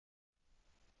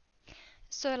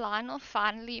So Lionel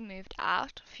finally moved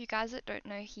out. For you guys that don't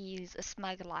know, he's a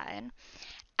smug lion.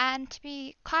 And to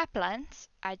be quite blunt,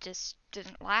 I just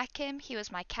didn't like him. He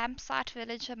was my campsite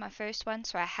villager, my first one,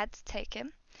 so I had to take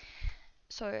him.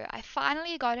 So I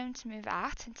finally got him to move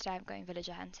out instead of going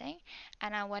villager hunting,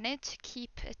 and I wanted to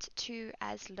keep it to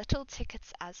as little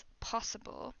tickets as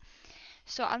possible.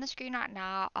 So on the screen right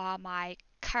now are my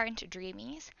current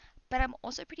dreamies, but I'm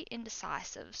also pretty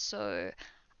indecisive, so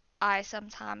I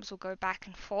sometimes will go back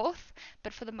and forth,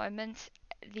 but for the moment,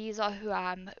 these are who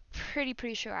I'm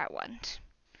pretty sure I want.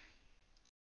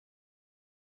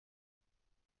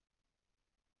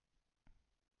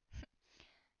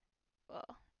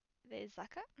 Well, there's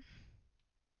Zucker.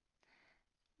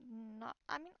 Not,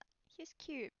 I mean, he's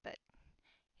cute, but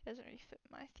he doesn't really fit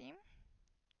my theme.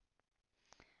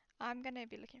 I'm gonna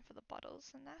be looking for the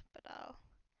bottles and that, but I'll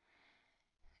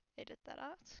edit that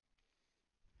out.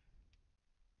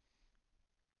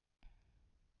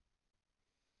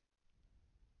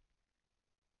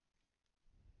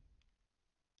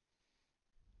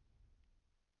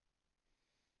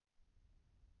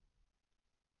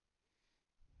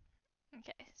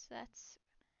 Okay, so that's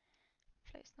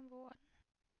place number one.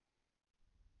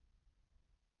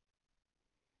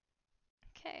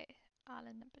 Okay,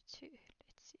 island number two.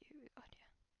 Let's see who we got here.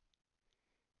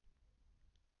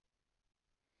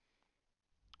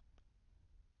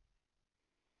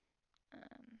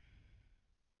 Um,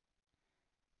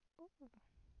 ooh,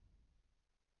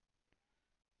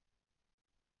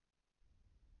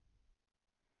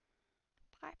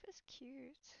 Piper's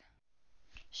cute.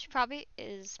 She probably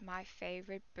is my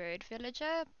favorite bird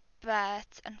villager, but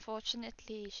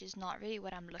unfortunately, she's not really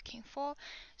what I'm looking for,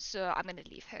 so I'm gonna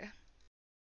leave her.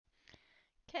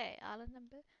 Okay, island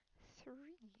number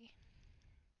three.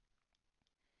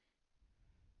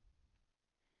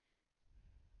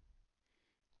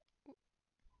 Ooh,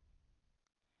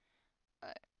 uh,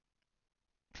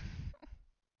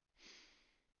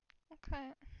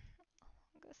 okay,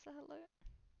 I'm gonna say hello.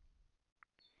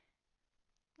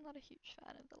 I'm not a huge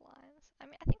fan of the lions. I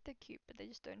mean, I think they're cute, but they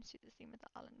just don't suit the theme of the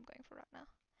island I'm going for right now.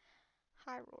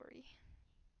 Hi, Rory.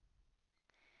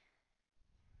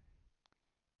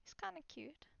 He's kind of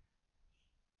cute,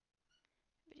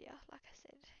 but yeah, like I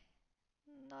said,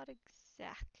 not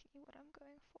exactly what I'm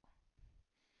going for.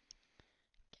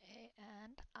 Okay,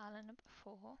 and island number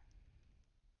four.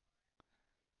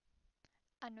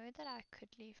 I know that I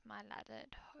could leave my ladder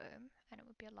at home and it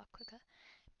would be a lot quicker,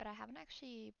 but I haven't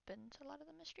actually been to a lot of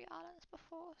the mystery islands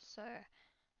before, so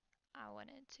I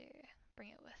wanted to bring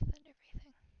it with and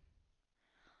everything.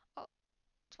 Oh,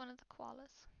 it's one of the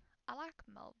koalas. I like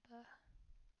Melba.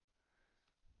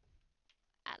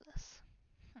 Alice.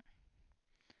 Let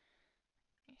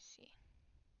me see.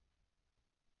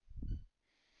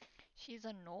 She's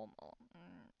a normal.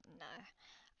 No.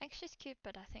 I think she's cute,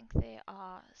 but I think there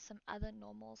are some other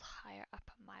normals higher up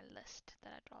on my list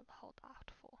that I'd rather hold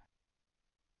out for.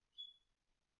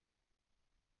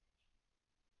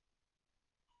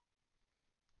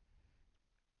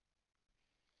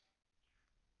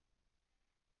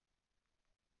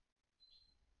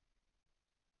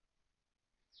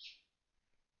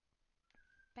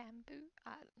 Bamboo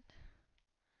Island.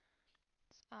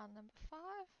 It's island number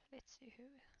five. Let's see who.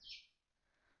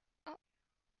 Oh,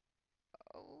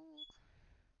 oh.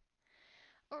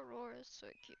 Aurora's so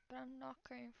cute, but I'm not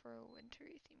going for a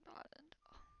wintry themed island.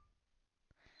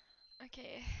 Oh.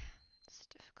 Okay, it's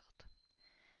difficult,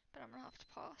 but I'm gonna have to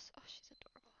pass. Oh, she's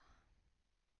adorable.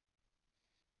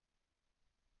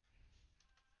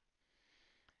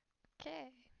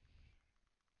 Okay,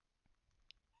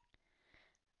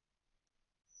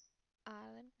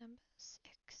 island number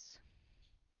six.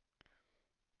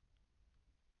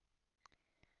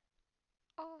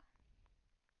 Oh,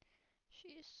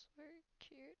 she's so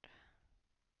cute.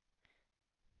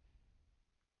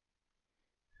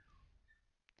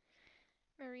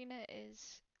 Marina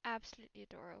is absolutely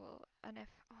adorable, and if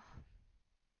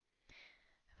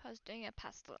I was doing a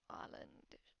pastel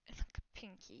island, like a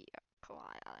pinky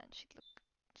kawaii island, she'd look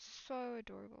so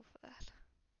adorable for that.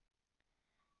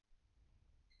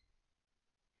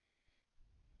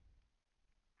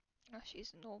 Oh,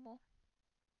 she's normal.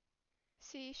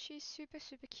 See, she's super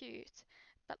cute,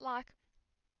 but like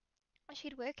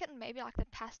she'd work in maybe like the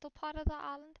pastel part of the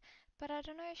island, but I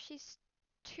don't know if she's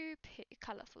too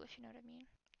colorful, if you know what I mean.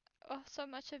 Oh, so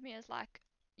much of me is like,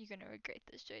 you're gonna regret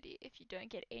this, Jodie. If you don't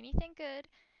get anything good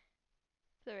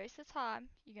for the rest of the time,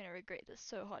 you're gonna regret this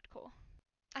so hardcore.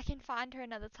 I can find her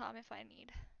another time if I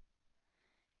need.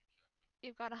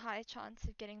 You've got a higher chance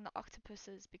of getting the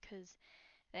octopuses because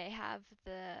they have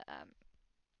the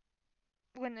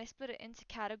when they split it into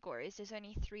categories, there's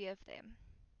only 3 of them.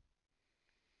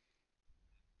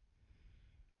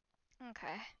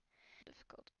 Okay.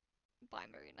 Difficult. Bye,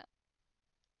 Marina.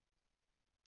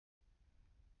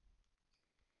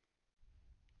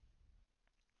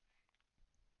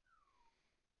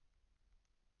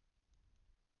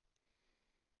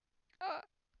 Oh.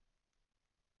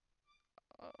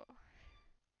 Oh.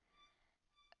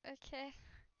 Okay.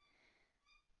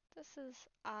 This is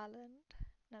island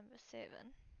number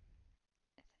 7.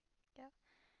 I think. Yeah.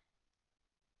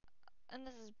 And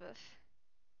this is Biff.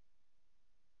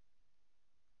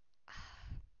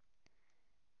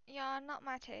 Yeah, not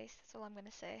my taste. That's all I'm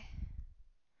gonna say.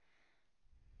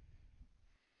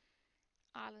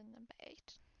 Island number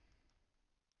 8.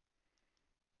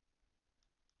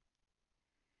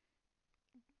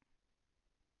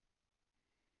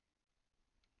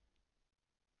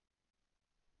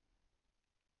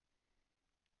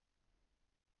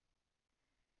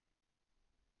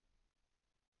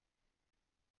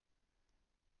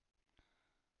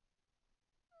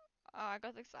 Oh, I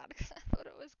got excited because I thought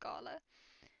it was Gala.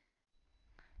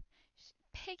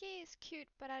 Peggy is cute,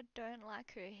 but I don't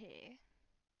like her hair.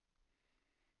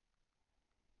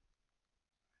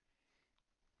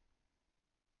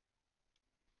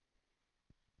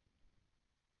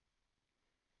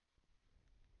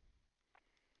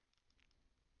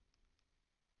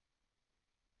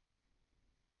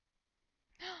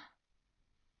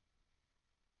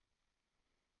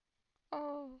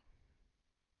 Oh.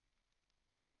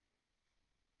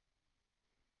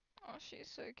 Oh, she's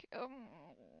so cute.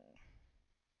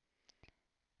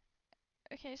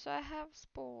 Okay, so I have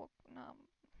Spork. But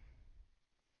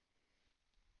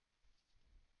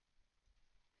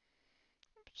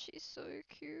she's so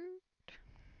cute.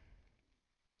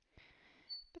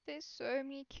 But there's so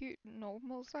many cute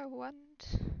normals I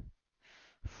want.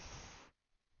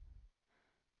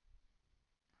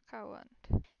 I want.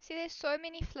 See, there's so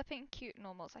many flipping cute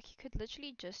normals. Like, you could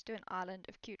literally just do an island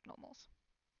of cute normals.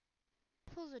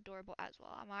 Feels adorable as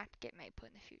well. I might get Maple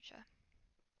in the future.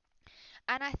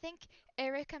 And I think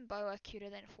Eric and Bo are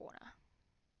cuter than Fauna.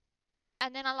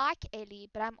 And then I like Ellie,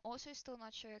 but I'm also still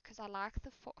not sure because I like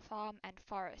the farm and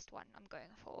forest one I'm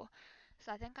going for.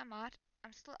 So I think I might.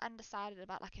 I'm still undecided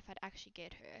about like if I'd actually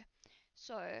get her.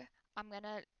 So I'm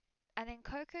gonna. And then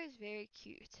Coco is very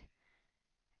cute,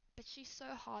 but she's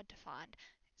so hard to find.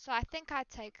 So I think I'd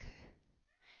take.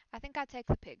 I think I'd take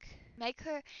the pig. Make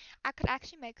her. I could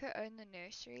actually make her own the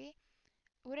nursery.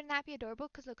 Wouldn't that be adorable?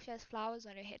 Because look, she has flowers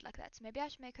on her head like that. So maybe I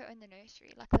should make her own the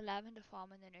nursery, like the lavender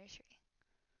farm in the nursery.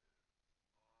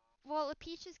 Well, the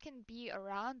peaches can be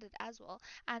around it as well,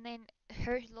 and then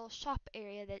her little shop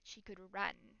area that she could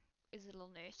run is a little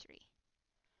nursery.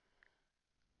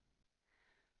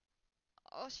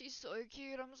 Oh, she's so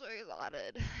cute. I'm so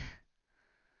excited.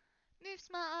 Move,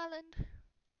 Smart Island.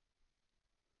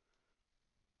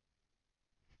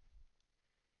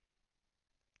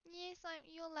 Yes,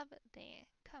 you'll love it there.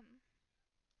 Come.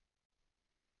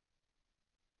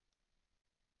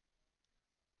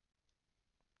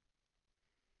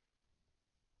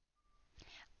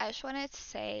 I just wanted to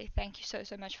say thank you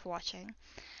so much for watching.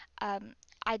 Um,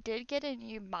 I did get a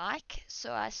new mic,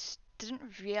 so I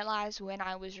didn't realize when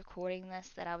I was recording this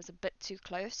that I was a bit too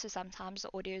close, so sometimes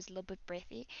the audio is a little bit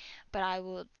breathy, but I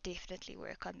will definitely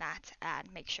work on that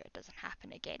and make sure it doesn't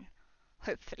happen again.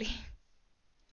 Hopefully.